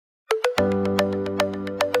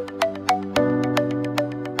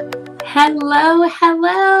Hello,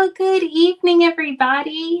 hello. Good evening,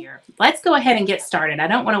 everybody. Let's go ahead and get started. I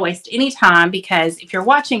don't want to waste any time because if you're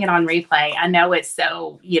watching it on replay, I know it's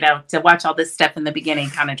so, to watch all this stuff in the beginning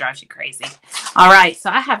kind of drives you crazy. All right, so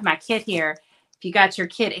I have my kit here. If you got your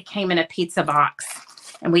kit, it came in a pizza box.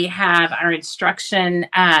 And we have our instruction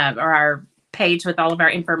or our page with all of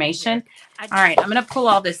our information. All right, I'm going to pull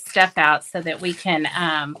all this stuff out so that we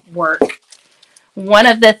can work. One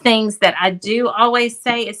of the things that I do always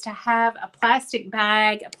say is to have a plastic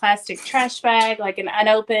bag, a plastic trash bag, like an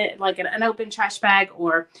unopened trash bag,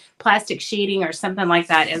 or plastic sheeting or something like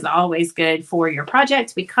that is always good for your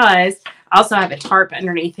project, because I also have a tarp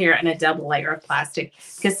underneath here and a double layer of plastic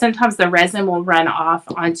because sometimes the resin will run off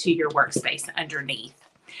onto your workspace underneath.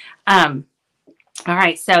 All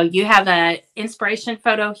right, so you have an inspiration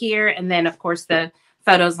photo here, and then of course the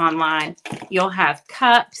photos online. You'll have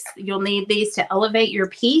cups. You'll need these to elevate your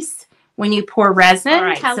piece when you pour resin. All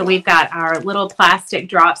right, so we've got our little plastic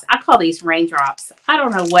drops. I call these raindrops. I don't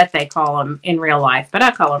know what they call them in real life, but I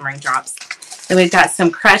call them raindrops. Then we've got some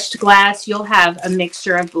crushed glass. You'll have a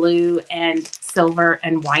mixture of blue and silver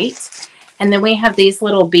and white. And then we have these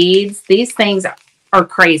little beads. These things are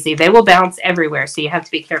crazy. They will bounce everywhere, so you have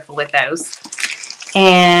to be careful with those.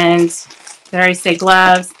 And there I say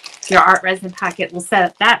gloves. Your art resin packet, we'll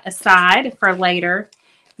set that aside for later.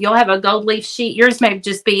 You'll have a gold leaf sheet. Yours may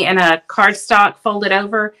just be in a cardstock folded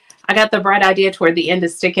over. I got the bright idea toward the end to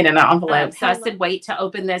stick it in an envelope. So I said wait to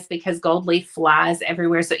open this because gold leaf flies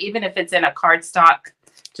everywhere. So even if it's in a cardstock,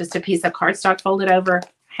 just a piece of cardstock folded over,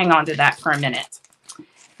 hang on to that for a minute.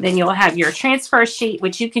 Then you'll have your transfer sheet,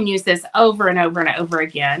 which you can use this over and over and over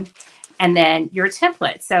again. And then your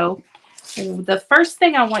template. So the first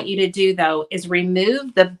thing I want you to do, though, is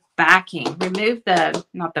remove the backing. Remove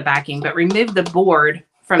the board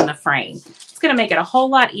from the frame. It's going to make it a whole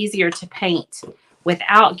lot easier to paint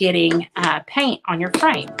without getting paint on your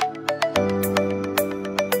frame.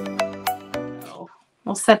 So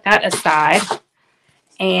we'll set that aside.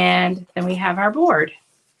 And then we have our board.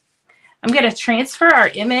 I'm going to transfer our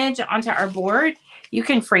image onto our board. You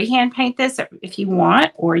can freehand paint this if you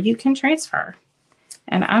want, or you can transfer.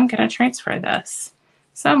 And I'm going to transfer this.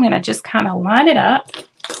 So I'm going to just kind of line it up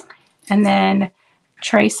and then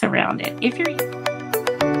trace around it.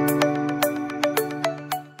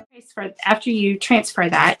 After you transfer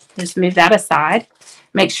that, just move that aside.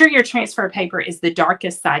 Make sure your transfer paper is the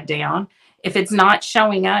darkest side down. If it's not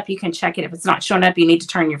showing up, you can check it. If it's not showing up, you need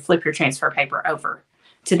to flip your transfer paper over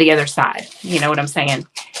to the other side. You know what I'm saying?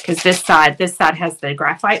 Because this side has the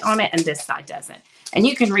graphite on it and this side doesn't. And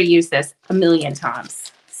you can reuse this a million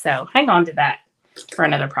times. So hang on to that for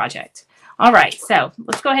another project. All right, so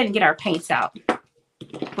let's go ahead and get our paints out.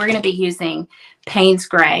 We're going to be using Payne's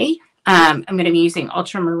Gray. I'm going to be using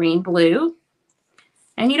Ultramarine Blue.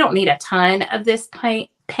 And you don't need a ton of this paint.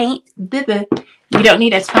 You don't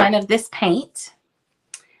need a ton of this paint.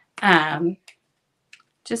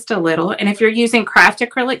 Just a little. And if you're using craft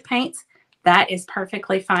acrylic paints, that is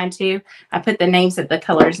perfectly fine too. I put the names of the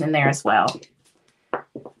colors in there as well.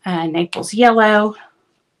 Naples yellow.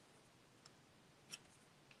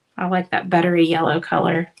 I like that buttery yellow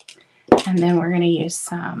color. And then we're going to use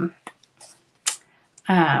some,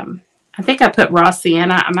 I think I put raw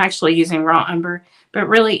sienna. I'm actually using raw umber, but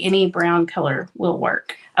really any brown color will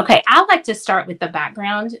work. Okay, I like to start with the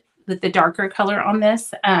background, with the darker color on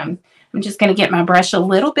this. I'm just going to get my brush a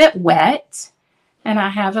little bit wet. And I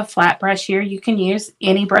have a flat brush here. You can use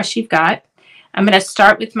any brush you've got. I'm going to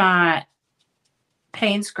start with my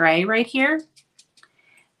Payne's Gray right here.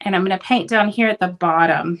 And I'm going to paint down here at the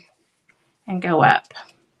bottom and go up.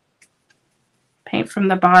 Paint from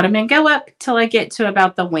the bottom and go up till I get to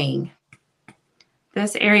about the wing.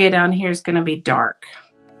 This area down here is going to be dark.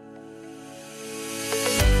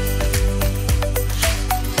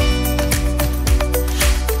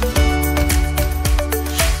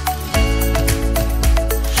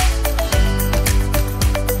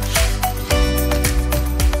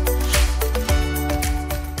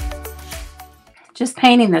 Just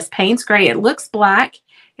painting this Payne's Gray. It looks black.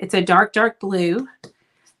 It's a dark, dark blue,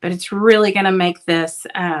 but it's really going to make this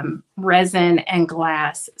resin and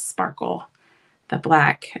glass sparkle. The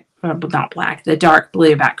black, well, not black, the dark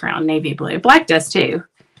blue background, navy blue. Black does too.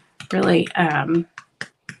 Really,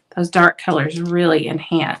 those dark colors really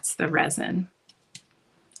enhance the resin.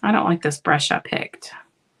 I don't like this brush I picked.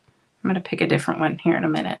 I'm going to pick a different one here in a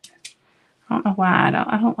minute. I don't know why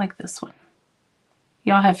I don't like this one.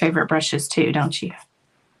 Y'all have favorite brushes too, don't you?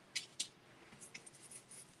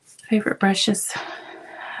 Favorite brushes.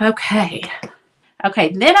 Okay. Okay,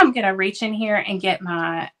 then I'm going to reach in here and get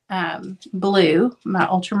my blue, my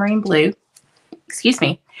ultramarine blue. excuse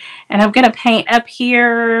me. And I'm going to paint up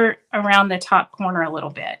here around the top corner a little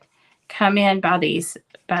bit. Come in by these,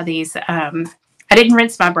 I didn't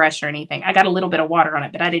rinse my brush or anything. I got a little bit of water on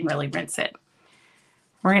it, but I didn't really rinse it.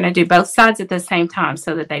 We're going to do both sides at the same time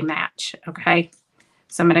so that they match, okay?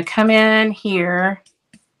 So I'm going to come in here,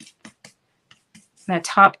 in the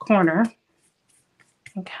top corner,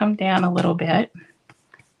 and come down a little bit.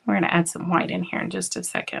 We're going to add some white in here in just a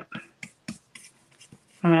second.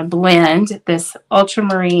 I'm going to blend this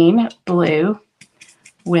ultramarine blue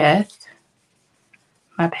with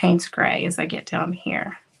my Payne's gray as I get down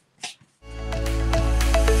here.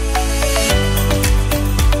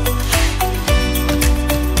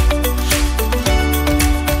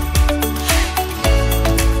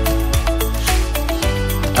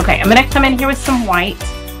 Okay, I'm going to come in here with some white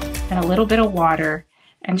and a little bit of water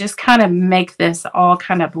and just kind of make this all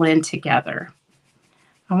kind of blend together.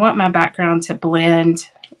 I want my background to blend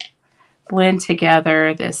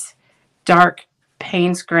together this dark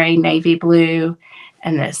Payne's gray navy blue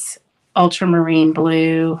and this ultramarine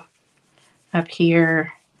blue up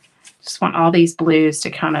here. Just want all these blues to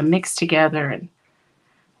kind of mix together and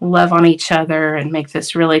love on each other and make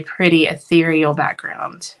this really pretty ethereal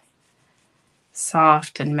background.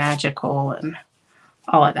 Soft and magical and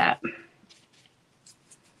all of that.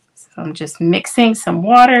 So I'm just mixing some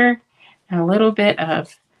water and a little bit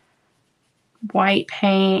of white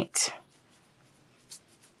paint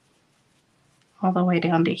all the way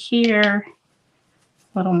down to here.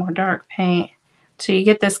 A little more dark paint. So you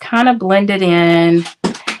get this kind of blended in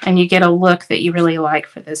and you get a look that you really like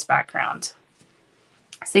for this background.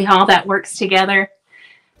 See how all that works together?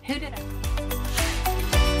 Who did I...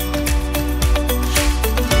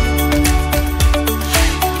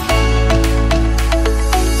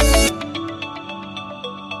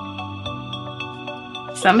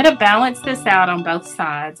 So I'm going to balance this out on both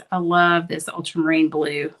sides. I love this ultramarine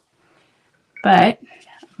blue. But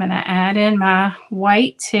I'm going to add in my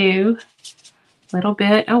white too. A little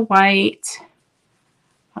bit of white.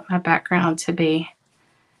 I want my background to be.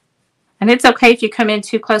 And it's okay if you come in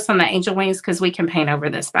too close on the angel wings because we can paint over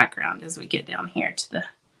this background as we get down here to the...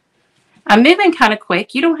 I'm moving kind of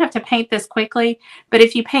quick. You don't have to paint this quickly. But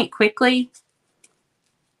if you paint quickly...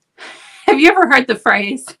 Have you ever heard the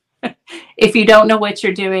phrase... If you don't know what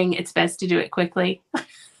you're doing, it's best to do it quickly.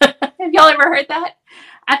 Have y'all ever heard that?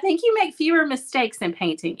 I think you make fewer mistakes in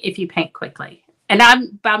painting if you paint quickly.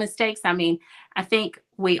 And by mistakes, I mean, I think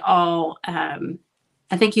we all,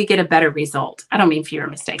 I think you get a better result. I don't mean fewer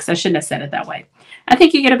mistakes. I shouldn't have said it that way. I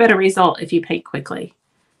think you get a better result if you paint quickly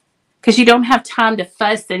because you don't have time to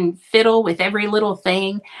fuss and fiddle with every little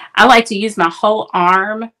thing. I like to use my whole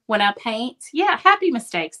arm when I paint. Yeah, happy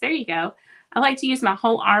mistakes. There you go. I like to use my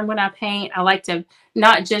whole arm when I paint. I like to,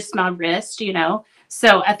 not just my wrist, you know.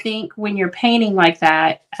 So I think when you're painting like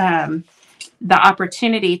that, the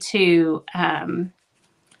opportunity to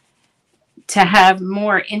have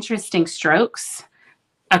more interesting strokes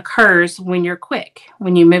occurs when you're quick,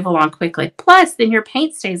 when you move along quickly. Plus, then your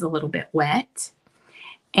paint stays a little bit wet,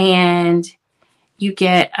 and you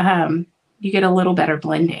get a little better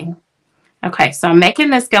blending. Okay, so I'm making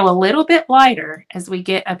this go a little bit lighter as we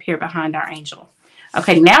get up here behind our angel.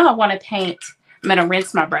 Okay, now I want to paint. I'm going to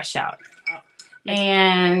rinse my brush out.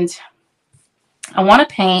 And I want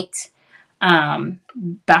to paint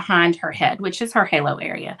behind her head, which is her halo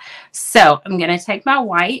area. So I'm going to take my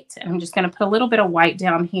white, and I'm just going to put a little bit of white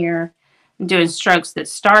down here. I'm doing strokes that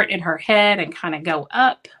start at her head and kind of go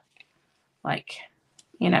up. Like,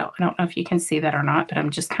 you know, I don't know if you can see that or not, but I'm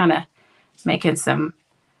just kind of making some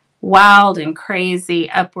wild and crazy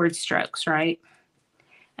upward strokes, right?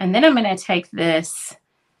 And then I'm going to take this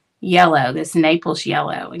yellow, this Naples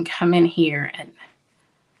yellow, and come in here and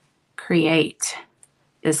create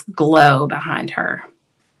this glow behind her.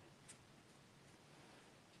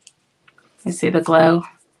 You see the glow?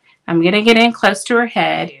 I'm going to get in close to her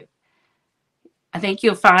head. I think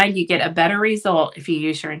you'll find you get a better result if you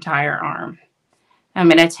use your entire arm. I'm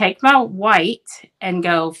going to take my white and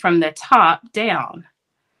go from the top down,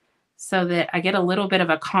 so that I get a little bit of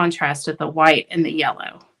a contrast with the white and the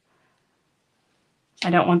yellow. I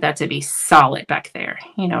don't want that to be solid back there.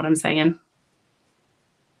 You know what I'm saying?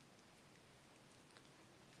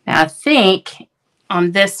 Now I think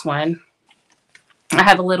on this one, I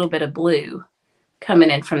have a little bit of blue coming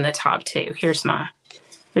in from the top too. Here's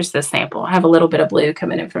the sample. I have a little bit of blue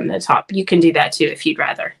coming in from the top. You can do that too if you'd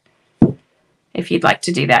rather. If you'd like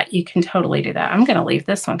to do that, you can totally do that. I'm going to leave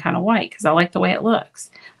this one kind of white because I like the way it looks.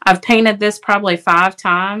 I've painted this probably 5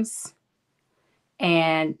 times,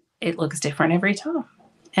 and it looks different every time.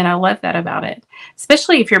 And I love that about it.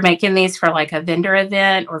 Especially if you're making these for like a vendor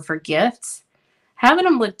event or for gifts. having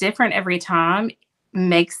them look different every time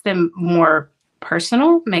makes them more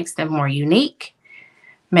personal, makes them more unique,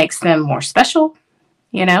 makes them more special,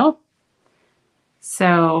 you know?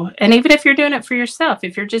 So, and even if you're doing it for yourself,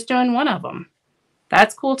 if you're just doing one of them,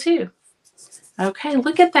 that's cool too. Okay,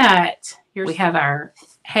 look at that. We have our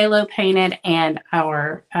halo painted and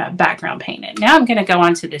our background painted. Now I'm going to go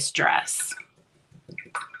on to this dress.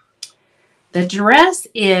 The dress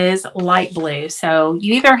is light blue. So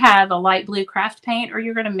you either have a light blue craft paint or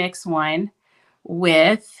you're going to mix one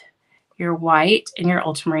with your white and your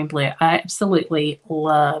ultramarine blue. I absolutely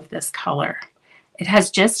love this color. It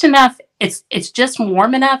has just enough, it's just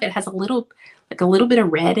warm enough. It has a little bit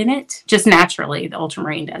of red in it, just naturally. The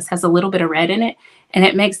ultramarine has a little bit of red in it, and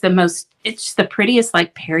it makes it's the prettiest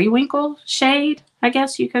like periwinkle shade, I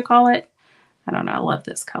guess you could call it. I don't know, I love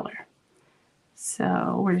this color.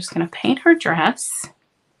 So we're just going to paint her dress.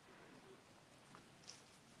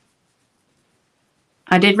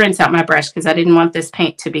 I did rinse out my brush because I didn't want this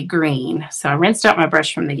paint to be green. So I rinsed out my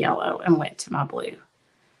brush from the yellow and went to my blue.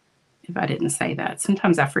 If I didn't say that.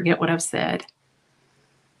 Sometimes I forget what I've said.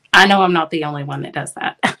 I know I'm not the only one that does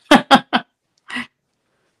that. I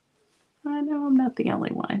know I'm not the only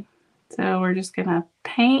one. So we're just going to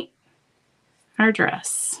paint our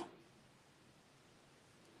dress.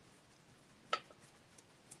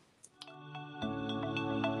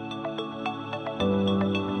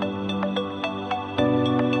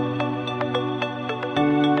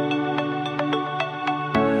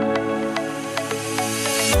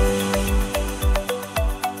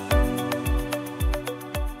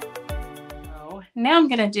 Now I'm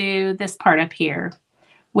going to do this part up here,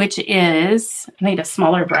 which is, I need a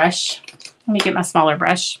smaller brush. Let me get my smaller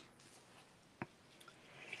brush.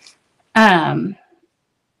 We're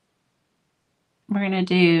going to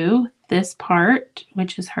do this part,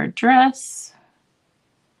 which is her dress,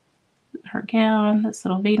 her gown, this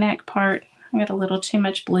little V-neck part. I got a little too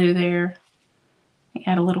much blue there.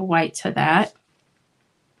 Add a little white to that.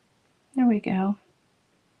 There we go.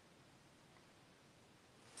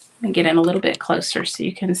 Let me get in a little bit closer so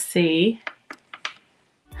you can see.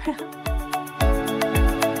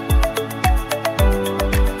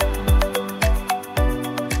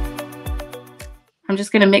 I'm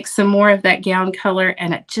just going to mix some more of that gown color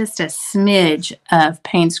and just a smidge of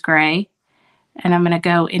Payne's Gray. And I'm going to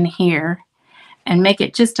go in here and make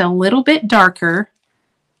it just a little bit darker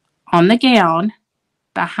on the gown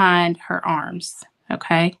behind her arms.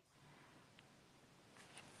 Okay.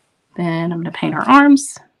 Then I'm going to paint her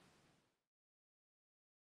arms.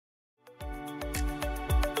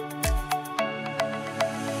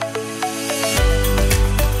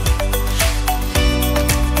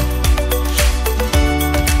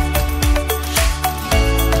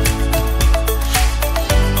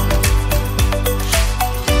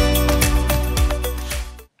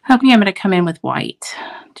 I'm going to come in with white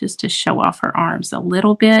just to show off her arms a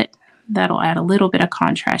little bit. That'll add a little bit of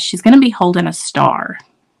contrast. She's going to be holding a star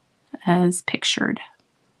as pictured.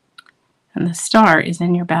 And the star is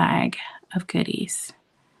in your bag of goodies.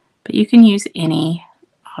 But you can use any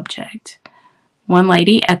object. One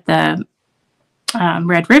lady at the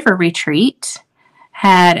Red River retreat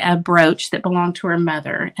had a brooch that belonged to her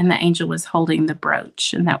mother, and the angel was holding the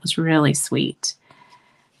brooch, and that was really sweet.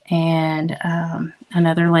 And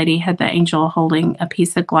another lady had the angel holding a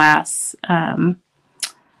piece of glass, a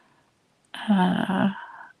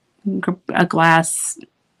glass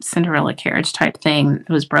Cinderella carriage type thing that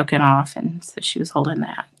was broken off, and so she was holding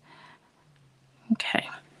that. Okay.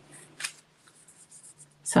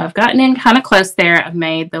 So I've gotten in kind of close there. I've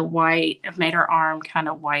made the white, I've made her arm kind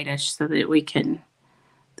of whitish so that we can,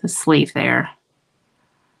 the sleeve there,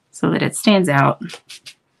 so that it stands out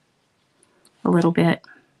a little bit.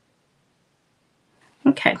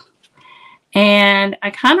 Okay, and I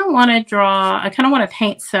kind of want to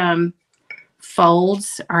paint some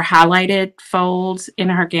folds or highlighted folds in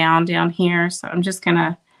her gown down here. So I'm just going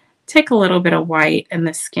to take a little bit of white and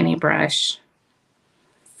the skinny brush.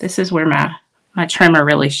 This is where my trimmer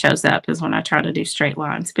really shows up, is when I try to do straight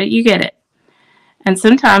lines, but you get it. And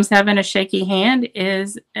sometimes having a shaky hand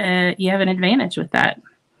is, you have an advantage with that.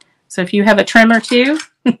 So if you have a trimmer too,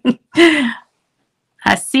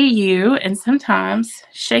 I see you, and sometimes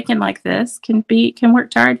shaking like this can work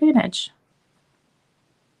to our advantage.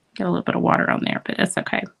 Get a little bit of water on there, but it's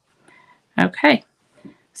okay. Okay,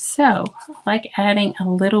 so I like adding a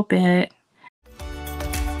little bit.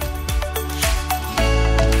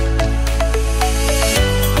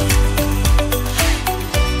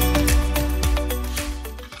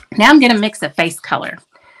 Now I'm going to mix a face color.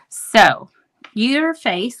 So your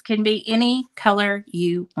face can be any color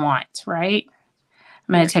you want, right?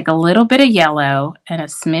 I'm going to take a little bit of yellow and a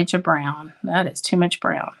smidge of brown. That is too much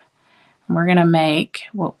brown. And we're going to make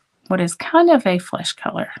what is kind of a flesh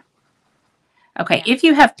color. Okay, if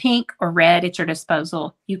you have pink or red at your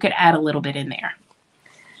disposal, you could add a little bit in there.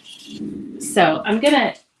 So I'm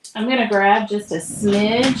gonna grab just a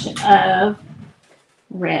smidge of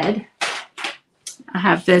red. I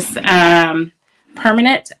have this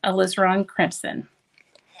permanent alizarin crimson.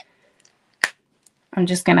 I'm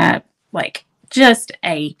just gonna just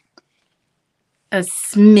a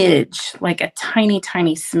smidge, like a tiny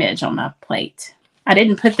smidge on my plate. I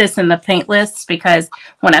didn't put this in the paint list because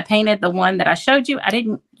when I painted the one that I showed you, I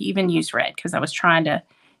didn't even use red because I was trying to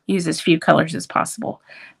use as few colors as possible.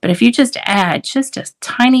 But if you just add just a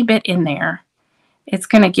tiny bit in there, it's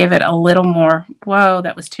going to give it a little more, whoa,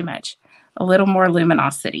 that was too much, a little more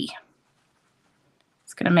luminosity.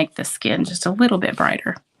 It's going to make the skin just a little bit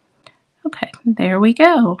brighter. Okay, there we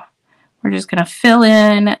go. We're just going to fill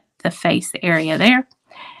in the face area there.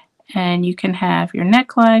 And you can have your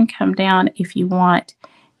neckline come down if you want.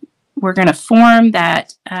 We're going to form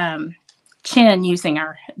that chin using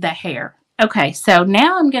the hair. Okay, so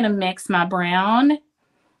now I'm going to mix my brown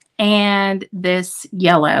and this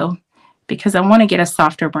yellow because I want to get a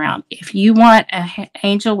softer brown. If you want an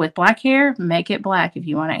angel with black hair, make it black. If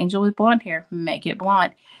you want an angel with blonde hair, make it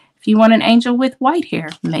blonde. If you want an angel with white hair,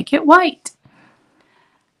 make it white.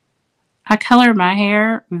 I color my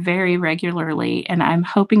hair very regularly, and I'm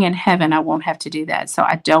hoping in heaven I won't have to do that. So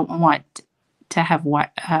I don't want to have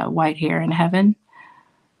white hair in heaven.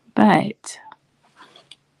 But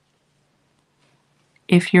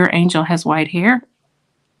if your angel has white hair,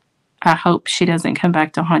 I hope she doesn't come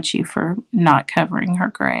back to haunt you for not covering her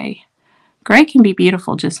gray. Gray can be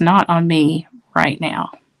beautiful, just not on me right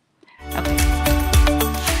now. Okay.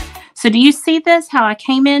 So do you see this? How I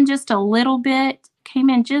came in just a little bit?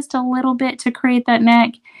 To create that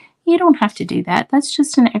neck. You don't have to do that. That's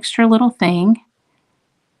just an extra little thing.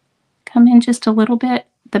 Come in just a little bit.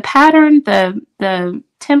 The pattern, the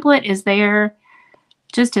template is there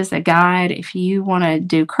just as a guide. If you want to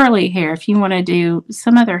do curly hair, if you want to do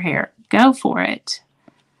some other hair, go for it.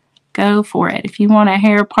 Go for it. If you want a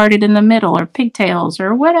hair parted in the middle or pigtails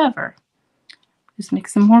or whatever, just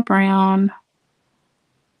mix some more brown.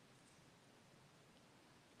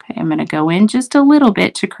 Okay, I'm going to go in just a little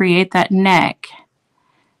bit to create that neck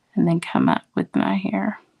and then come up with my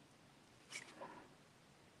hair.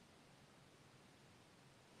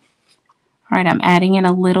 All right, I'm adding in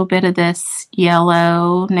a little bit of this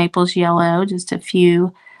yellow, Naples yellow, just a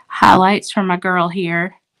few highlights for my girl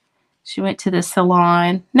here. She went to the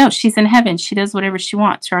salon. No, she's in heaven. She does whatever she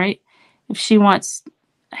wants, right? If she wants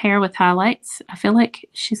hair with highlights, I feel like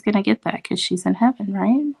she's going to get that because she's in heaven,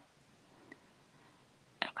 right?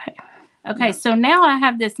 Okay, so now I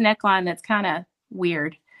have this neckline that's kind of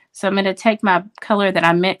weird. So I'm going to take my color that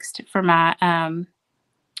I mixed for my, I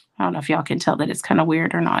don't know if y'all can tell that it's kind of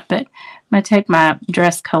weird or not, but I'm going to take my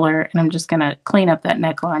dress color and I'm just going to clean up that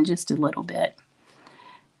neckline just a little bit.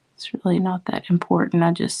 It's really not that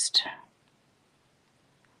important.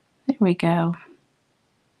 There we go.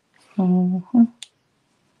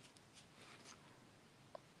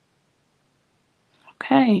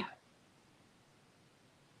 Okay.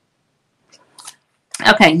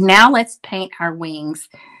 Okay, now let's paint our wings.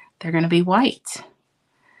 They're going to be white.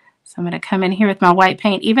 So I'm going to come in here with my white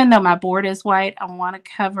paint. Even though my board is white, I want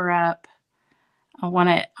to cover up. I want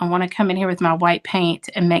to come in here with my white paint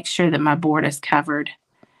and make sure that my board is covered.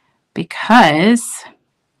 Because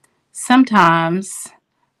sometimes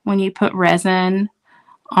when you put resin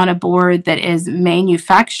on a board that is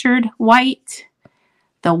manufactured white,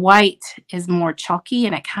 the white is more chalky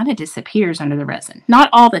and it kind of disappears under the resin. Not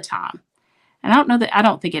all the time. And I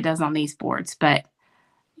don't think it does on these boards, but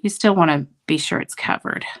you still want to be sure it's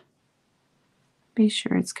covered. Be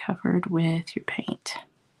sure it's covered with your paint.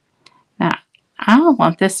 Now, I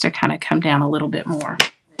want this to kind of come down a little bit more.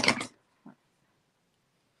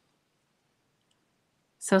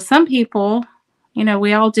 So some people,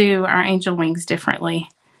 we all do our angel wings differently.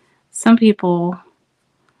 Some people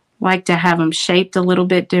like to have them shaped a little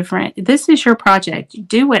bit different. This is your project.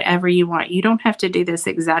 Do whatever you want. You don't have to do this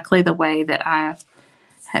exactly the way that I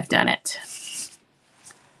have done it.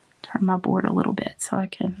 Turn my board a little bit so I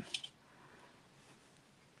can.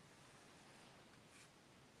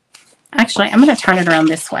 Actually, I'm going to turn it around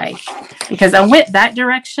this way because I went that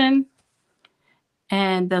direction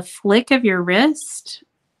and the flick of your wrist,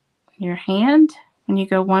 your hand, when you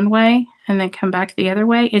go one way and then come back the other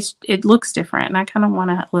way, it looks different, and I kind of want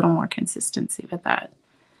a little more consistency with that.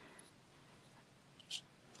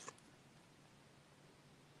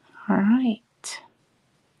 All right.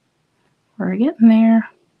 We're getting there.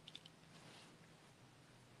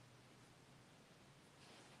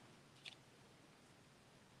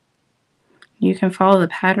 You can follow the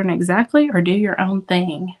pattern exactly or do your own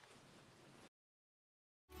thing.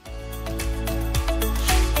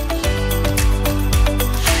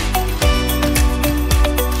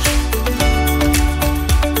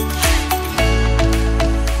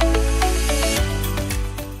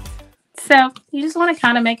 So you just want to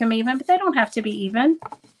kind of make them even, but they don't have to be even.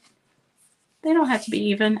 They don't have to be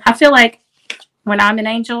even. I feel like when I'm an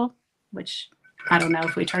angel, which I don't know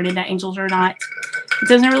if we turn into angels or not. It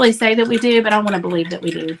doesn't really say that we do, but I want to believe that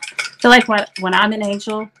we do. I feel like when I'm an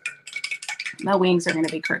angel, my wings are going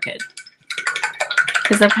to be crooked.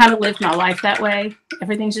 Because I've kind of lived my life that way.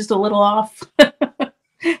 Everything's just a little off.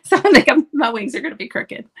 So I think my wings are going to be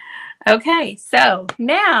crooked. Okay, so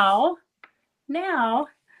now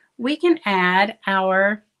we can add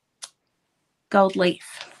our gold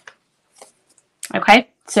leaf. Okay,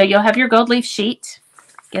 so you'll have your gold leaf sheet.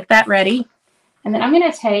 Get that ready. And then I'm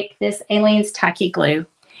going to take this Aleene's Tacky Glue.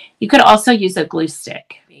 You could also use a glue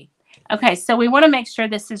stick. Okay, so we want to make sure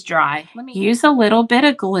this is dry. Let me use a little bit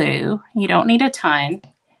of glue. You don't need a ton.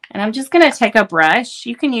 And I'm just going to take a brush.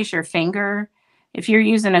 You can use your finger. If you're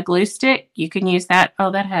using a glue stick, you can use that.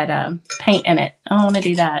 Oh, that had paint in it. I don't want to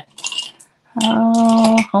do that.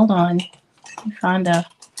 Oh, hold on. Let me find a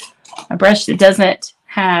brush that doesn't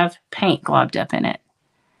have paint globbed up in it.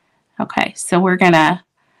 Okay, so we're going to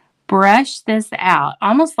brush this out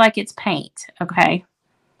almost like it's paint. Okay,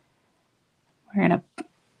 we're going to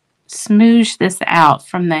smoosh this out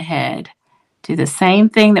from the head. Do the same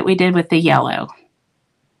thing that we did with the yellow.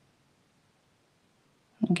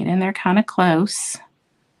 Get in there kind of close.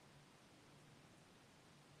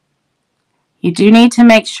 You do need to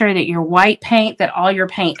make sure that your white paint, that all your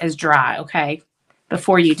paint is dry, okay,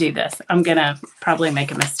 before you do this. I'm going to probably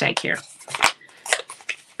make a mistake here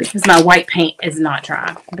because my white paint is not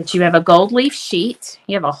dry. But you have a gold leaf sheet.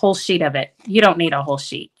 You have a whole sheet of it. You don't need a whole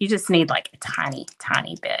sheet. You just need like a tiny,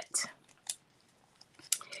 tiny bit.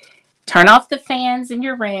 Turn off the fans in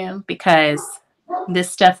your room because this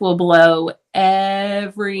stuff will blow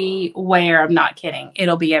everywhere. I'm not kidding.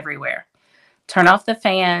 It'll be everywhere. Turn off the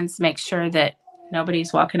fans. Make sure that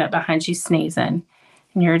nobody's walking up behind you sneezing.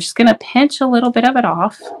 And you're just going to pinch a little bit of it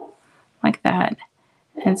off like that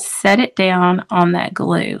and set it down on that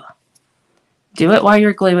glue. Do it while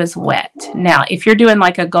your glue is wet. Now, if you're doing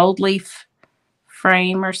like a gold leaf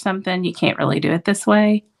frame or something, you can't really do it this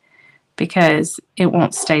way because it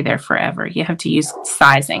won't stay there forever. You have to use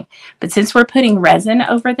sizing. But since we're putting resin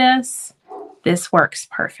over this, this works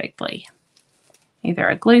perfectly. Either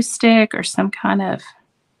a glue stick or some kind of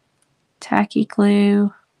tacky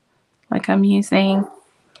glue like I'm using.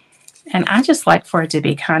 And I just like for it to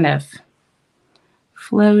be kind of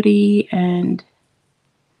floaty and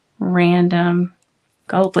random.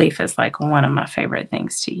 Gold leaf is like one of my favorite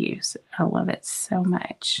things to use. I love it so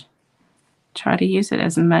much. Try to use it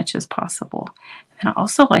as much as possible. And I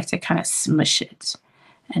also like to kind of smush it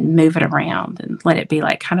and move it around and let it be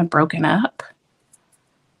like kind of broken up.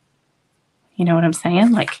 You know what I'm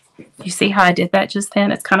saying? Like, you see how I did that just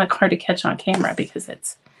then? It's kind of hard to catch on camera because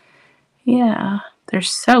it's, yeah, they're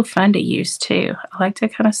so fun to use too. I like to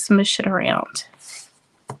kind of smush it around.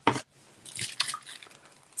 Let's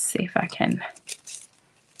see if I can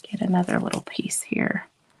get another little piece here.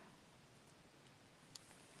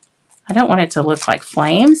 I don't want it to look like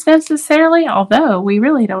flames necessarily, although we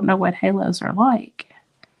really don't know what halos are like.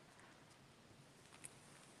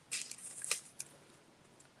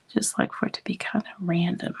 Just like for it to be kind of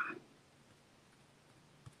random.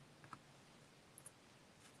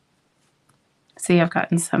 See, I've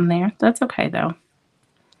gotten some there. That's okay though.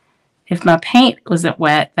 If my paint wasn't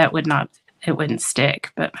wet, that would not, it wouldn't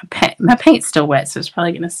stick. But my paint's still wet, so it's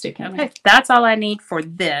probably going to stick. Okay, that's all I need for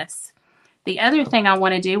this. The other thing I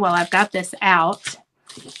want to do while I've got this out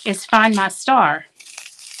is find my star.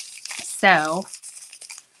 So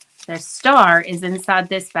the star is inside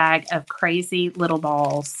this bag of crazy little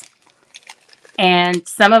balls. And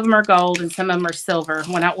some of them are gold and some of them are silver.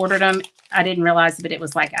 When I ordered them, I didn't realize that it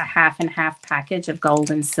was like a half and half package of gold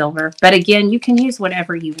and silver. But again, you can use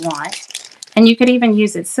whatever you want. And you could even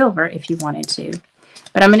use it silver if you wanted to.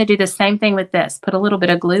 But I'm going to do the same thing with this. Put a little bit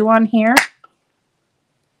of glue on here.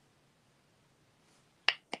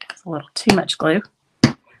 It's a little too much glue.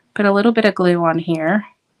 Put a little bit of glue on here.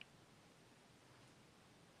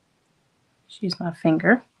 Just use my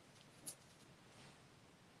finger.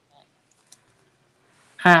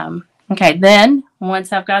 Okay, then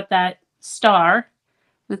once I've got that star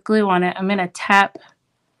with glue on it, I'm going to tap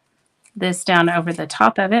this down over the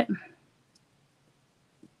top of it.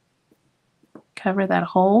 Cover that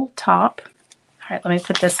whole top. All right, let me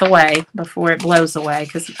put this away before it blows away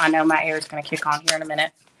because I know my air is going to kick on here in a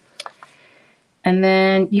minute. And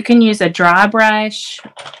then you can use a dry brush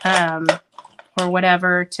or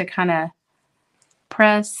whatever to kind of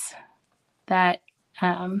press that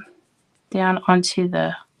down onto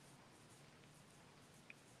the,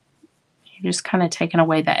 you're just kind of taking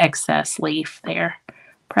away the excess leaf there.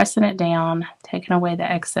 Pressing it down, taking away the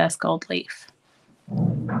excess gold leaf.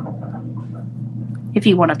 If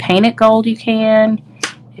you want to paint it gold, you can.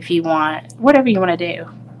 If you want, whatever you want to do.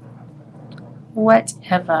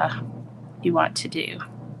 Whatever you want to do.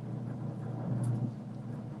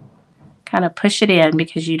 Kind of push it in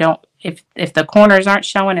because you don't, if the corners aren't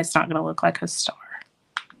showing, it's not going to look like a star.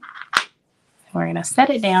 We're going to set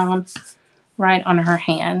it down right on her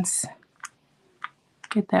hands.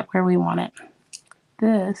 Get that where we want it.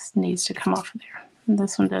 This needs to come off of there. And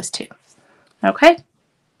this one does too. Okay.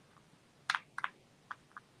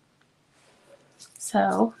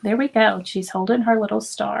 So there we go. She's holding her little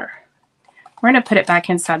star. We're going to put it back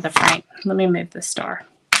inside the frame. Let me move the star.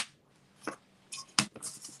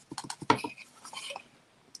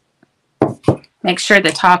 Make sure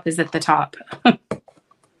the top is at the top.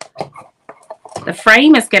 The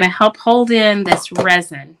frame is going to help hold in this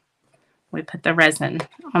resin. We put the resin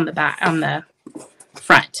on the back, on the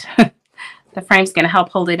front. The frame's going to help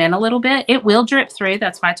hold it in a little bit. It will drip through.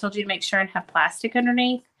 That's why I told you to make sure and have plastic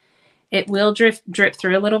underneath. It will drip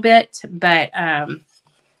through a little bit, but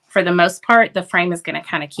for the most part, the frame is going to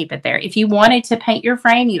kind of keep it there. If you wanted to paint your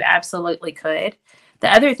frame, you absolutely could.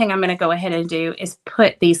 The other thing I'm going to go ahead and do is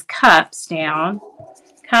put these cups down,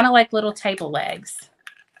 kind of like little table legs.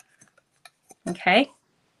 Okay.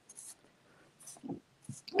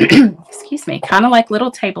 Excuse me, kind of like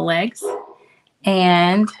little table legs.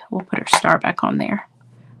 And we'll put our star back on there.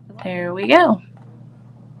 There we go.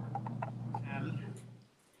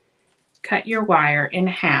 Cut your wire in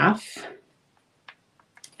half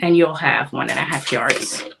and you'll have 1.5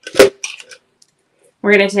 yards.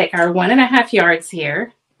 We're going to take our 1.5 yards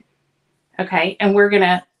here. Okay, and we're going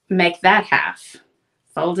to make that half.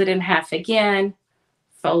 Fold it in half again.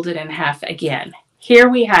 Fold it in half again. Here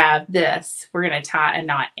we have this. We're going to tie a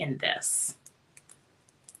knot in this.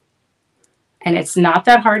 And it's not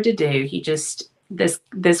that hard to do. You just,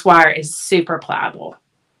 this wire is super pliable.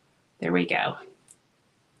 There we go.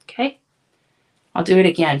 Okay. I'll do it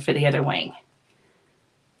again for the other wing.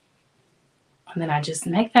 And then I just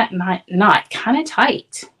make that knot kind of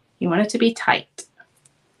tight. You want it to be tight.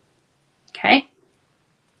 Okay.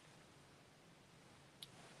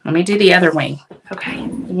 Let me do the other wing. Okay,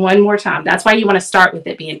 one more time. That's why you want to start with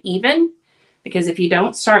it being even, because if you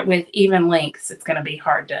don't start with even lengths, it's going to be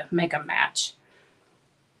hard to make them match.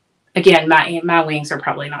 Again, my wings are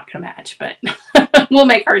probably not going to match, but we'll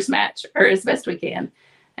make hers match, or as best we can.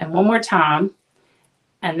 And one more time.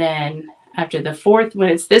 And then after the fourth, when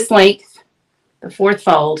it's this length, the fourth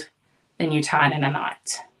fold, then you tie it in a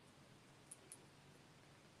knot.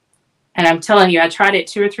 And I'm telling you, I tried it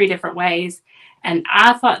 2 or 3 different ways. And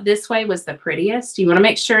I thought this way was the prettiest. You want to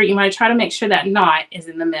make sure, you want to try to make sure that knot is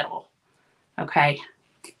in the middle. Okay.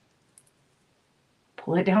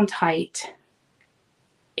 Pull it down tight.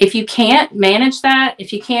 If you can't manage that,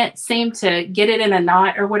 if you can't seem to get it in a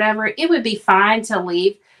knot or whatever, it would be fine to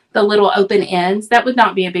leave the little open ends. That would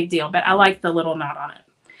not be a big deal, but I like the little knot on it.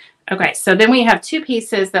 Okay, so then we have 2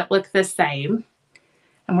 pieces that look the same,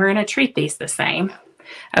 and we're going to treat these the same.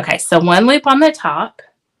 Okay, so 1 loop on the top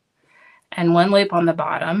and 1 loop on the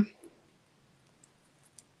bottom.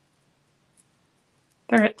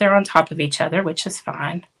 They're on top of each other, which is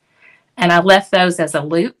fine. And I left those as a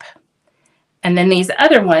loop. And then these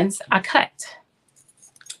other ones I cut.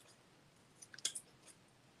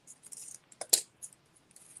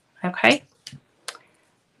 Okay.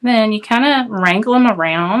 Then you kind of wrangle them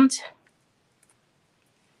around.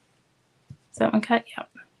 Is that one cut? Yep.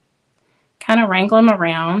 Kind of wrangle them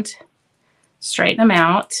around. Straighten them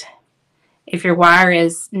out. If your wire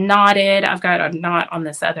is knotted, I've got a knot on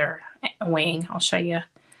this other wing. I'll show you.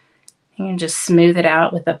 You can just smooth it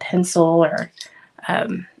out with a pencil or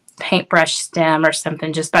paintbrush stem or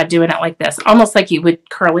something, just by doing it like this, almost like you would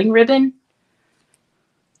curling ribbon.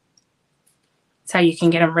 That's how you can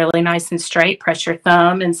get them really nice and straight. Press your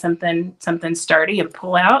thumb in something sturdy and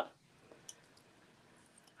pull out.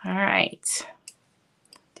 All right.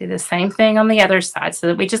 Do the same thing on the other side so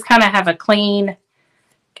that we just kind of have a clean,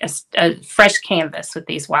 a fresh canvas with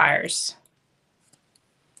these wires.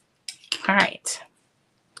 All right.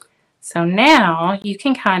 So now you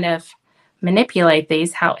can kind of manipulate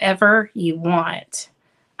these however you want.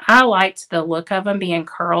 I liked the look of them being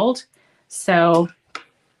curled, so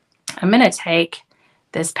I'm going to take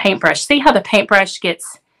this paintbrush. See how the paintbrush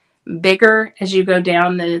gets bigger as you go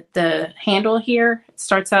down the handle here? It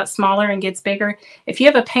starts out smaller and gets bigger. If you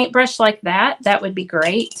have a paintbrush like that, that would be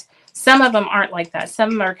great. Some of them aren't like that. Some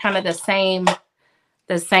of them are kind of the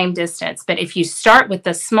same distance. But if you start with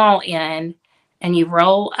the small end and you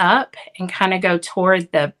roll up and kind of go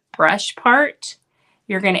toward the brush part,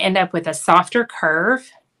 you're going to end up with a softer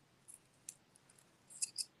curve.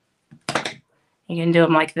 You can do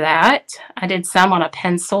them like that. I did some on a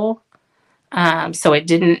pencil, so it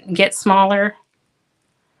didn't get smaller.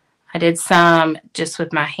 I did some just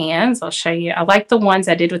with my hands. I'll show you. I like the ones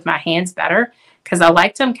I did with my hands better because I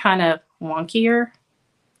liked them kind of wonkier.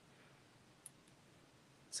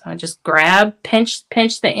 So I just grab, pinch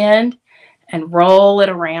the end and roll it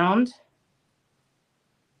around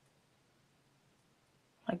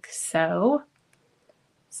like so.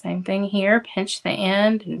 Same thing here, pinch the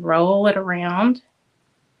end and roll it around.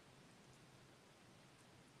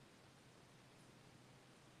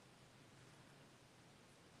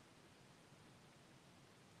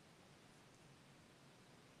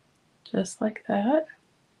 Just like that.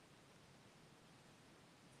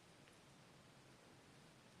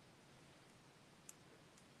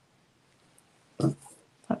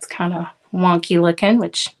 That's kind of wonky looking,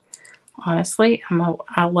 which honestly,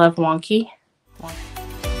 I love wonky.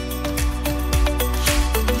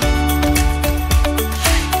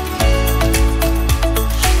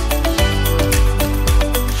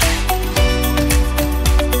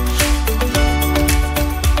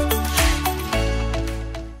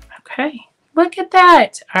 Okay, look at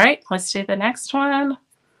that. All right, let's do the next one.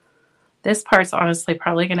 This part's honestly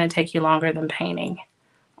probably going to take you longer than painting.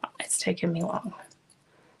 It's taken me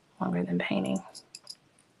longer than painting.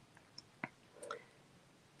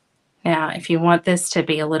 Now, if you want this to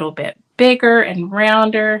be a little bit bigger and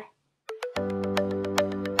rounder,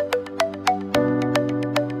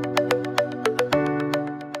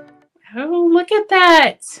 oh, look at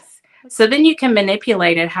that. So then you can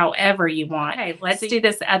manipulate it however you want. Okay, let's do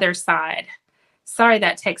this other side. Sorry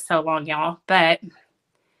that takes so long, y'all, but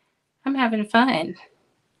I'm having fun.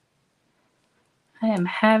 I am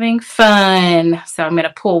having fun. So I'm going to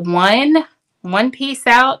pull one piece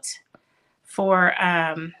out for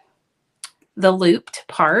the looped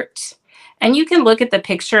part. And you can look at the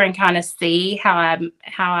picture and kind of see how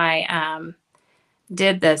I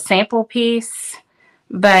did the sample piece.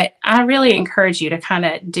 But I really encourage you to kind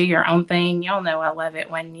of do your own thing. Y'all know I love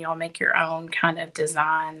it when y'all make your own kind of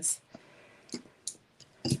designs.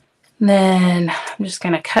 Then I'm just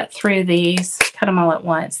going to cut through these, cut them all at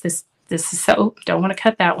once. This is so, don't want to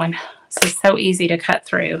cut that one. This is so easy to cut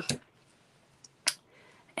through.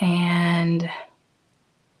 And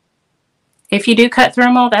if you do cut through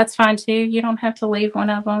them all, that's fine too. You don't have to leave one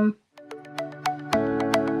of them.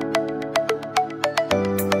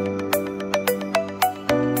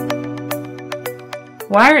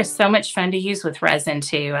 Wire is so much fun to use with resin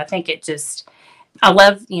too. I think it just, I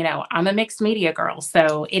love, you know, I'm a mixed media girl.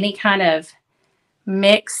 So any kind of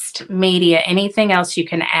mixed media, anything else you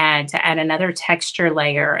can add to add another texture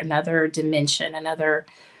layer, another dimension, another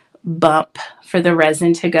bump for the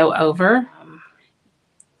resin to go over.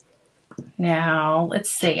 Now, let's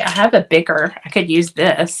see. I have a bigger, I could use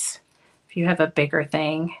this if you have a bigger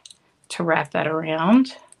thing to wrap that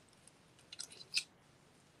around.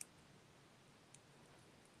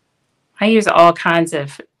 I use all kinds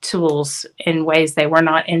of tools in ways they were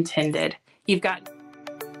not intended. You've got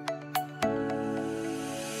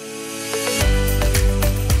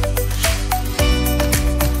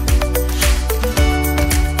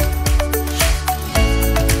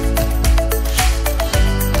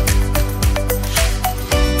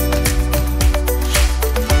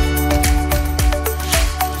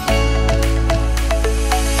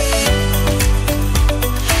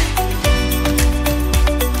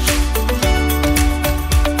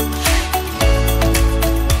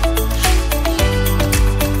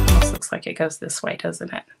it goes this way,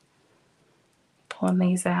 doesn't it? Pulling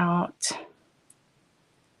these out.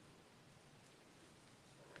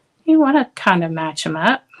 You want to kind of match them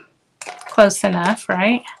up close enough,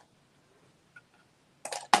 right?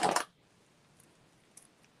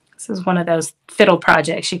 This is one of those fiddle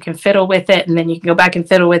projects. You can fiddle with it and then you can go back and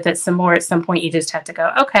fiddle with it some more. At some point you just have to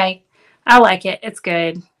go, okay, I like it. It's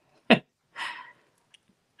good.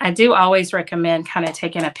 I do always recommend kind of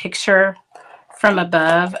taking a picture from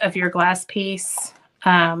above of your glass piece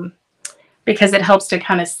because it helps to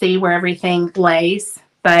kind of see where everything lays.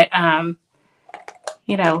 But,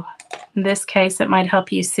 you know, in this case, it might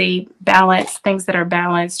help you see balance, things that are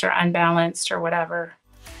balanced or unbalanced or whatever.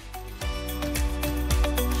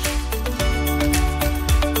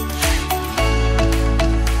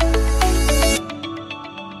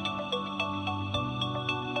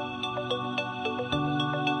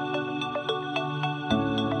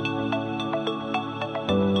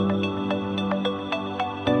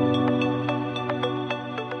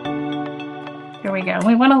 There we go.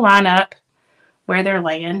 We want to line up where they're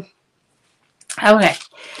laying. Okay.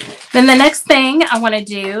 Then the next thing I want to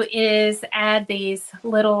do is add these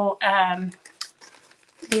little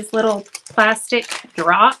plastic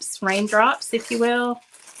drops, raindrops, if you will,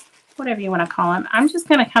 whatever you want to call them. I'm just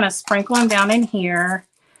going to kind of sprinkle them down in here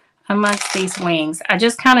amongst these wings. I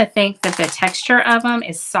just kind of think that the texture of them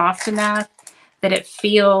is soft enough that it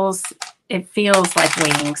feels like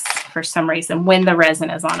wings for some reason when the resin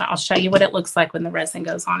is on it. I'll show you what it looks like when the resin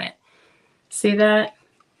goes on it. See that?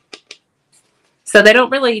 So they don't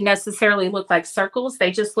really necessarily look like circles.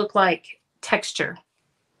 They just look like texture.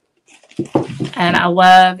 And I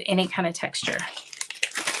love any kind of texture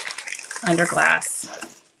under glass.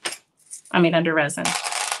 I mean, under resin.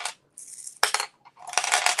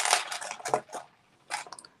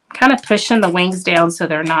 Kind of pushing the wings down so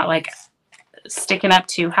they're not like sticking up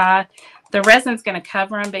too high. The resin's going to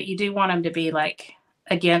cover them, but you do want them to be like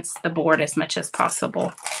against the board as much as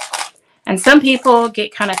possible. And some people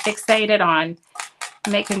get kind of fixated on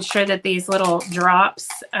making sure that these little drops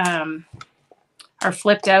are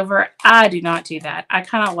flipped over. I do not do that. I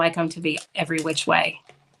kind of like them to be every which way.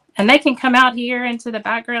 And they can come out here into the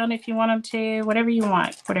background if you want them to, whatever you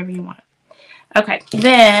want, whatever you want. Okay,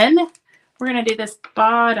 then we're going to do this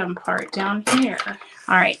bottom part down here.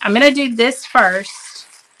 All right, I'm going to do this first,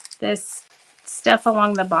 this stuff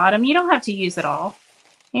along the bottom. You don't have to use it all.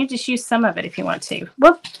 You can just use some of it if you want to.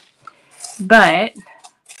 Whoop. But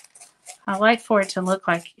I like for it to look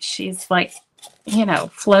like she's like, you know,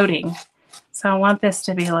 floating. So I want this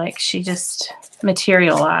to be like she just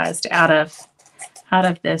materialized out of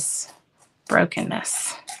this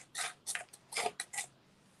brokenness.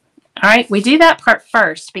 All right, we do that part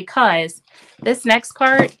first because this next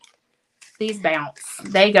part, these bounce.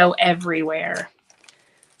 They go everywhere.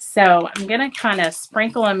 So I'm going to kind of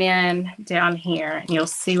sprinkle them in down here, and you'll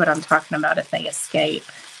see what I'm talking about if they escape.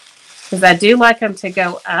 Because I do like them to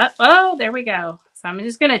go up. Oh, there we go. So I'm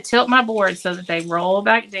just going to tilt my board so that they roll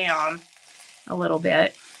back down a little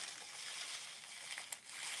bit.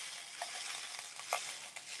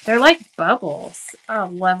 They're like bubbles. Oh, I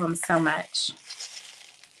love them so much.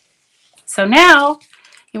 So now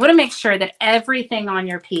you want to make sure that everything on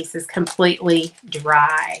your piece is completely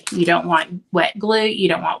dry. You don't want wet glue. You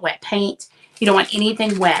don't want wet paint. You don't want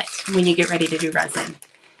anything wet when you get ready to do resin.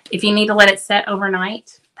 If you need to let it set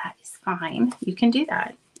overnight, that is fine. You can do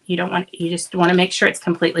that. You just want to make sure it's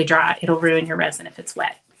completely dry. It'll ruin your resin if it's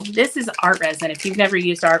wet. This is art resin. If you've never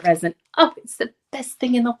used art resin, oh, it's the best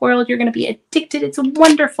thing in the world. You're going to be addicted. It's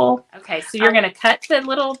wonderful. Okay, so you're going to cut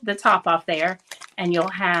the top off there, and you'll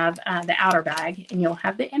have the outer bag, and you'll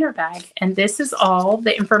have the inner bag. And this is all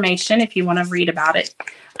the information if you want to read about it.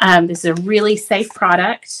 This is a really safe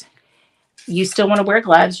product. You still want to wear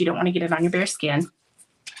gloves. You don't want to get it on your bare skin.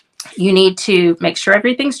 You need to make sure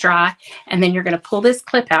everything's dry, and then you're going to pull this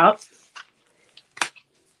clip out.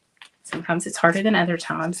 Sometimes it's harder than other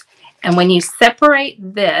times. And when you separate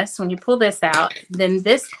this, when you pull this out, then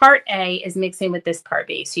this part A is mixing with this part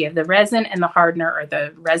B. So you have the resin and the hardener, or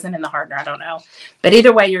the resin and the hardener, I don't know. But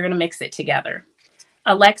either way, you're going to mix it together.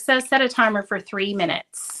 Alexa, set a timer for 3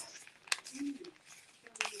 minutes.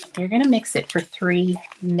 You're going to mix it for 3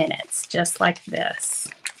 minutes, just like this.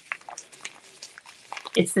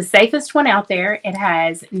 It's the safest one out there. It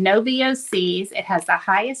has no VOCs. It has the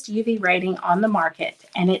highest UV rating on the market,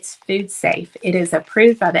 and it's food safe. It is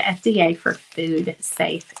approved by the FDA for food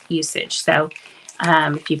safe usage. So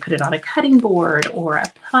if you put it on a cutting board or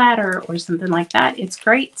a platter or something like that, it's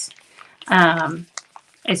great.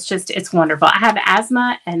 It's wonderful. I have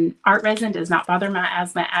asthma, and art resin does not bother my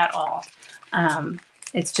asthma at all.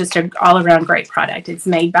 It's just an all-around great product. It's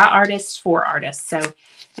made by artists for artists. So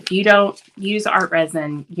if you don't use art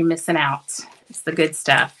resin, you're missing out. It's the good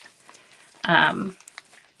stuff.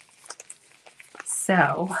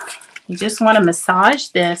 So you just want to massage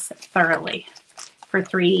this thoroughly for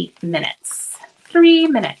 3 minutes. 3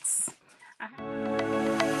 minutes.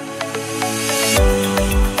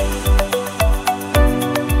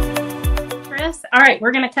 All right,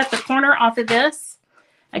 we're going to cut the corner off of this.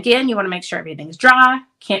 Again, you want to make sure everything's dry.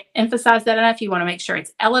 Can't emphasize that enough. You want to make sure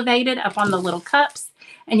it's elevated up on the little cups.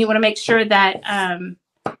 And you want to make sure that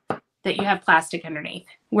that you have plastic underneath.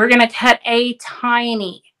 We're going to cut a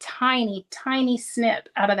tiny, tiny, tiny snip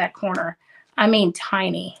out of that corner. I mean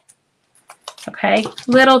tiny. Okay?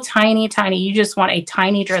 Little tiny, tiny. You just want a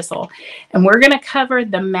tiny drizzle. And we're going to cover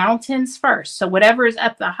the mountains first. So whatever is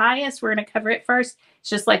up the highest, we're going to cover it first. It's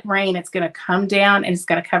just like rain. It's going to come down and it's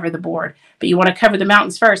going to cover the board. But you want to cover the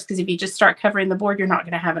mountains first, because if you just start covering the board, you're not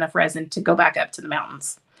going to have enough resin to go back up to the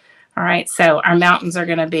mountains. All right, so our mountains are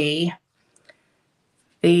going to be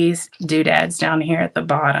these doodads down here at the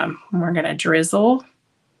bottom. And we're going to drizzle.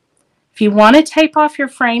 If you want to tape off your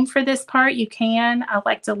frame for this part, you can. I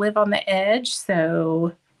like to live on the edge,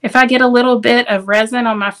 so if I get a little bit of resin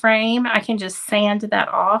on my frame, I can just sand that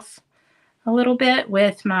off a little bit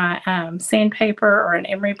with my sandpaper or an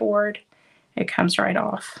emery board. It comes right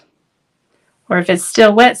off. Or if it's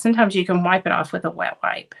still wet, sometimes you can wipe it off with a wet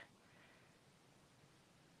wipe.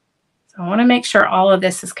 So I want to make sure all of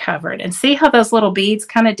this is covered. And see how those little beads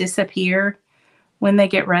kind of disappear when they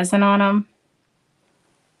get resin on them?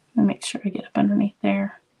 Let me make sure I get up underneath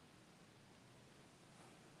there.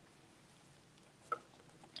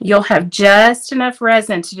 You'll have just enough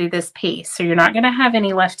resin to do this piece, so you're not going to have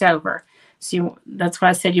any left over. So that's why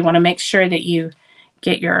I said you want to make sure that you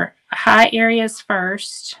get your high areas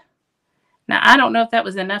first. Now, I don't know if that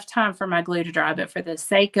was enough time for my glue to dry, but for the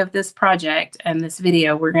sake of this project and this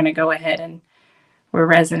video, we're going to go ahead and we're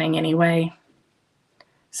resining anyway.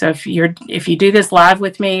 So if you do this live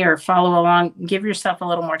with me or follow along, give yourself a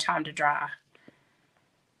little more time to dry.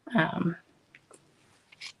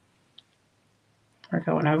 We're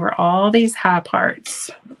going over all these high parts.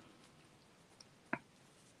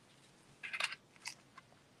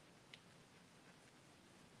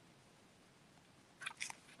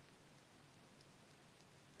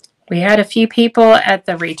 We had a few people at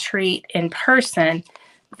the retreat in person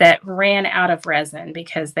that ran out of resin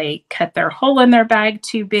because they cut their hole in their bag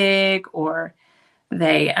too big, or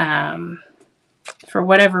they, for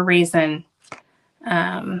whatever reason,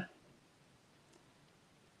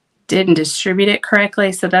 didn't distribute it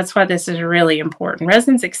correctly. So that's why this is really important.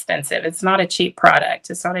 Resin's expensive. It's not a cheap product.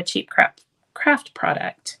 It's not a cheap craft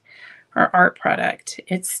product or art product.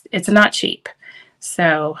 It's not cheap.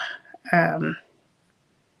 So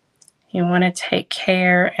you want to take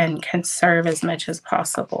care and conserve as much as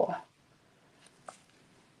possible.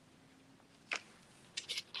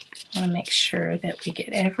 I want to make sure that we get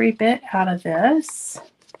every bit out of this.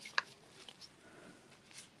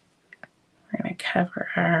 We're going to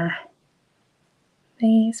cover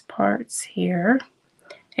these parts here.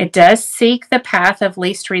 It does seek the path of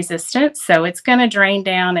least resistance, so it's going to drain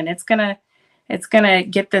down and it's going to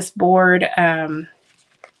get this board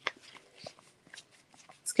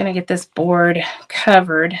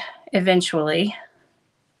covered eventually.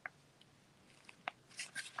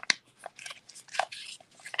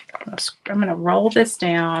 I'm going to roll this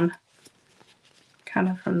down kind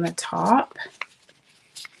of from the top.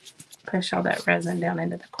 Push all that resin down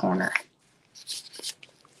into the corner.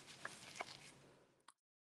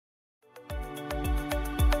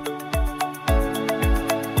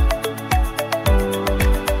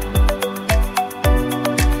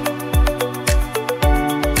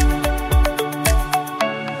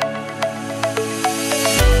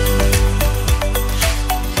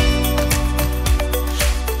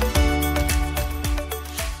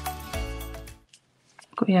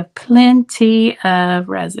 We have plenty of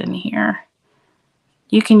resin here.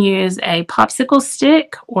 You can use a popsicle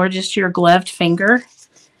stick or just your gloved finger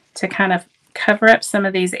to kind of cover up some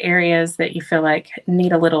of these areas that you feel like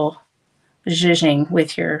need a little zhuzhing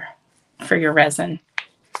with for your resin.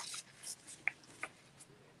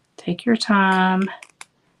 Take your time,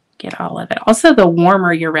 get all of it. Also, the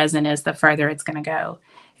warmer your resin is, the further it's going to go.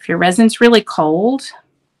 If your resin's really cold,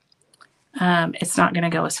 it's not going to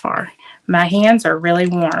go as far. My hands are really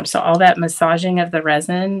warm, so all that massaging of the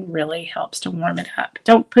resin really helps to warm it up.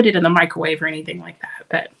 Don't put it in the microwave or anything like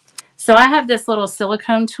that. So I have this little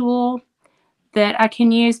silicone tool that I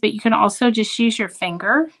can use, but you can also just use your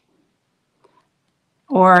finger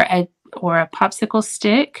or a popsicle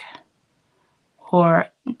stick or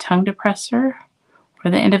tongue depressor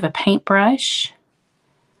or the end of a paintbrush.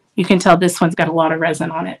 You can tell this one's got a lot of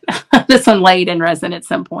resin on it. This one laid in resin at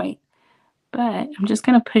some point. But I'm just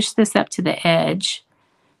going to push this up to the edge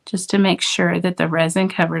just to make sure that the resin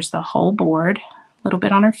covers the whole board. A little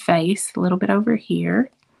bit on her face, a little bit over here.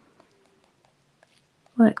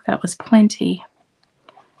 Look, that was plenty.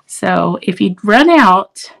 So if you run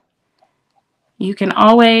out, you can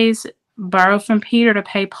always borrow from Peter to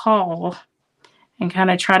pay Paul and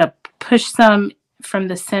kind of try to push some from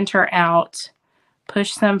the center out,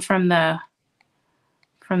 push some from the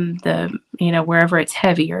wherever it's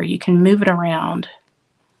heavier. You can move it around.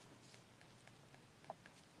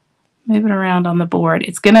 Move it around on the board.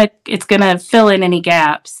 It's gonna fill in any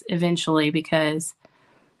gaps eventually because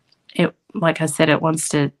it, like I said, it wants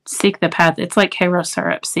to seek the path. It's like Karo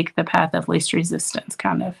syrup, seek the path of least resistance,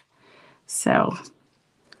 kind of. So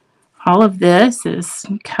all of this is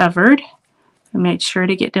covered. I made sure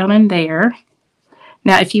to get down in there.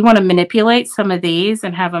 Now, if you want to manipulate some of these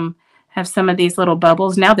and have them have some of these little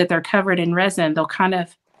bubbles. Now that they're covered in resin, they'll kind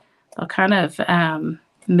of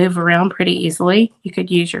move around pretty easily. You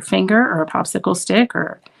could use your finger or a popsicle stick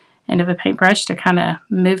or end of a paintbrush to kind of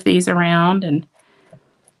move these around and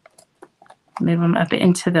move them up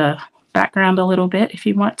into the background a little bit if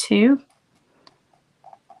you want to.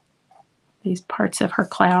 These parts of her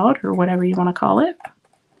cloud, or whatever you want to call it.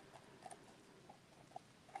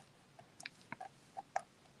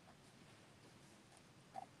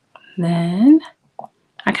 Then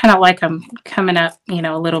I kind of like them coming up, you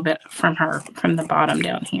know, a little bit from the bottom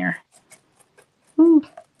down here. Ooh.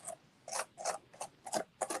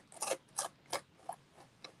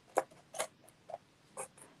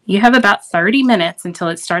 You have about 30 minutes until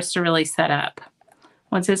it starts to really set up.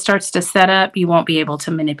 Once it starts to set up, you won't be able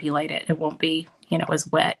to manipulate it. It won't be, you know,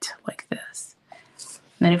 as wet like this.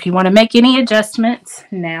 And then if you want to make any adjustments,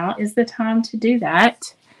 now is the time to do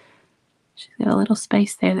that. She's got a little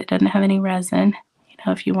space there that doesn't have any resin. You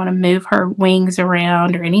know, if you want to move her wings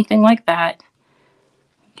around or anything like that,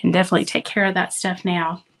 you can definitely take care of that stuff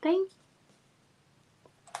now. Thank you.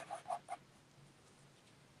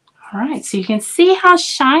 All right, so you can see how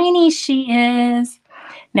shiny she is.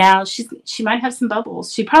 Now, she might have some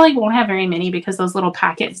bubbles. She probably won't have very many because those little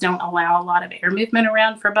packets don't allow a lot of air movement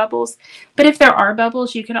around for bubbles. But if there are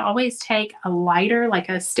bubbles, you can always take a lighter, like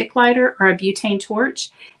a stick lighter or a butane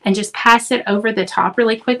torch, and just pass it over the top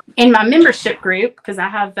really quick. In my membership group, because I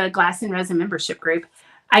have the Glass and Resin membership group,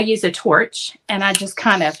 I use a torch, and I just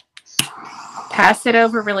kind of pass it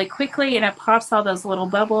over really quickly, and it pops all those little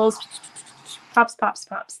bubbles. Pops, pops,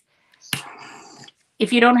 pops.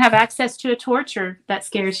 If you don't have access to a torch or that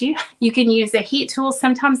scares you, you can use a heat tool.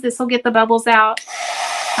 Sometimes this will get the bubbles out.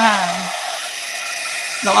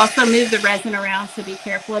 They'll also move the resin around, so be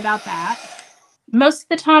careful about that. Most of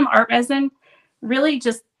the time, art resin really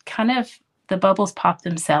just kind of, the bubbles pop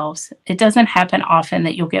themselves. It doesn't happen often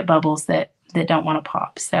that you'll get bubbles that don't want to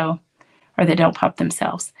pop, so, or that don't pop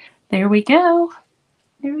themselves. There we go.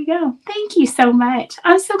 There we go. Thank you so much.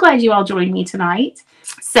 I'm so glad you all joined me tonight.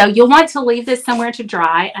 So you'll want to leave this somewhere to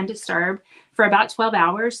dry undisturbed for about 12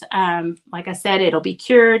 hours. Like I said, it'll be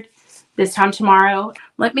cured this time tomorrow.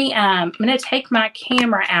 Let me, I'm going to take my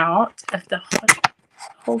camera out of the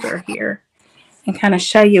holder here and kind of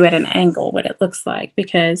show you at an angle what it looks like,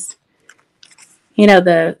 because, you know,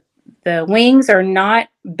 the wings are not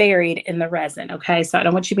buried in the resin, okay? So I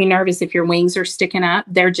don't want you to be nervous if your wings are sticking up.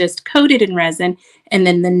 They're just coated in resin, and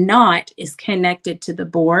then the knot is connected to the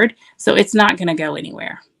board, so it's not going to go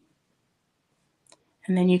anywhere.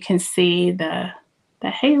 And then you can see the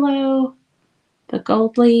halo, the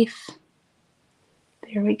gold leaf.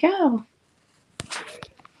 There we go.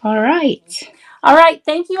 All right. All right.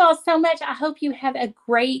 Thank you all so much. I hope you have a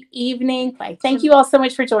great evening. Thank you all so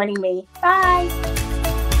much for joining me. Bye.